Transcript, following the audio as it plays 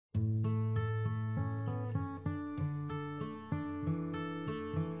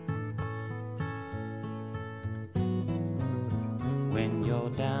you're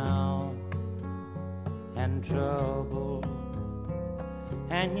down and troubled,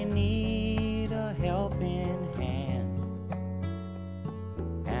 and you need a helping hand,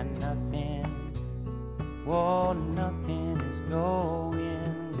 and nothing, well, nothing is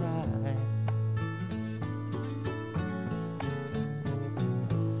going right.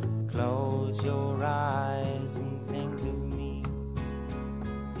 Close your eyes and think of me,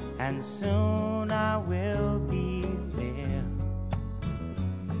 and soon I will be there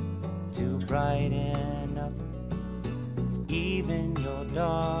to brighten up even your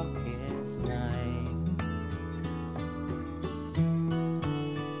darkest night.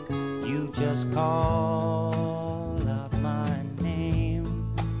 You just call out my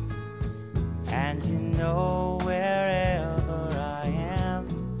name, and you know wherever I am,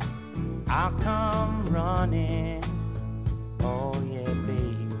 I'll come running. Oh yeah,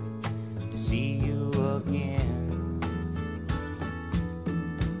 baby, to see you again.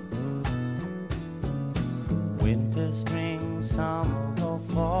 Winter, spring, summer or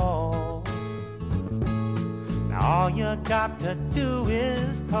fall, now all you got to do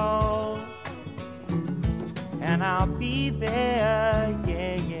is call, and I'll be there,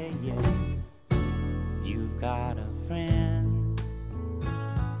 yeah, yeah, yeah. You've got a friend.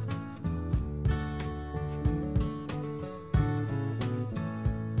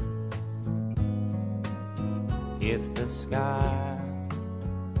 If the sky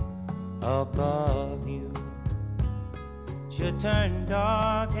above you should turn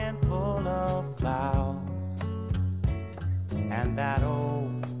dark and full of clouds, and that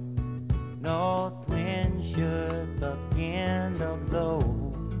old north wind should begin to blow,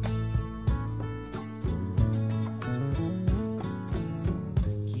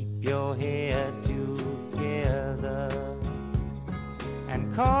 keep your head together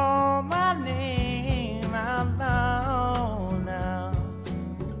and call my name out loud now.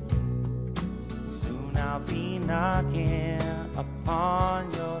 Soon I'll be knocking upon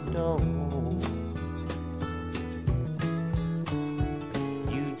your door.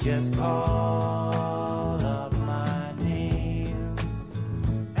 You just call up my name,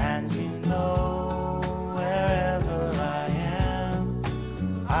 and you know wherever I am,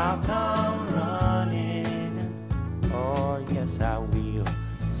 I'll come running. Oh yes, I will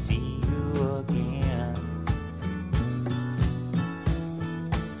see you again.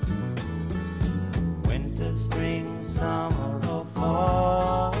 Winter, spring, summer or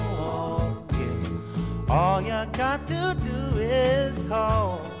fall, yeah. All you got to do is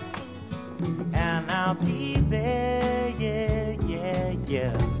call, and I'll be there, yeah, yeah,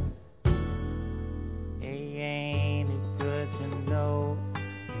 yeah. Hey, ain't it good to know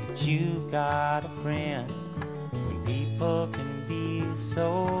that you've got a friend when people can be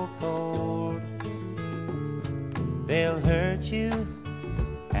so cold? They'll hurt you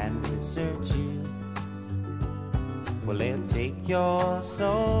and desert you. Well, they'll take your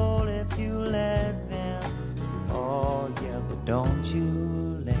soul if you let them. Oh yeah, but don't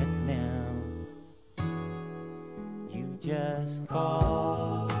you let them. You just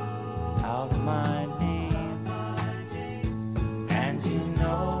call out my name, and you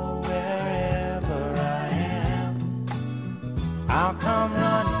know wherever I am, I'll come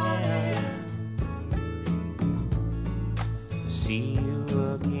running to see you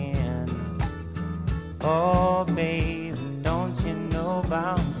again. Oh baby, don't you know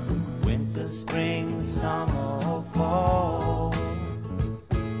about winter, spring, summer or fall?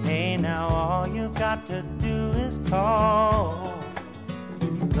 Hey, now all you've got to do is call.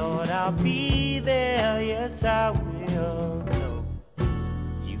 Lord, I'll be there, yes I will. No,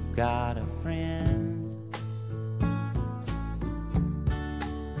 you've got a friend.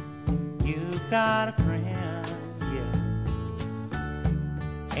 You've got a friend, yeah.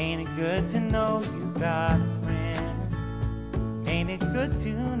 Ain't it good to know you've got a friend? Ain't it good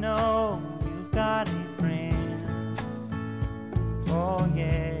to know you've got a friend? Oh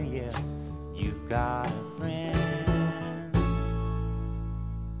yeah, yeah, you've got a friend.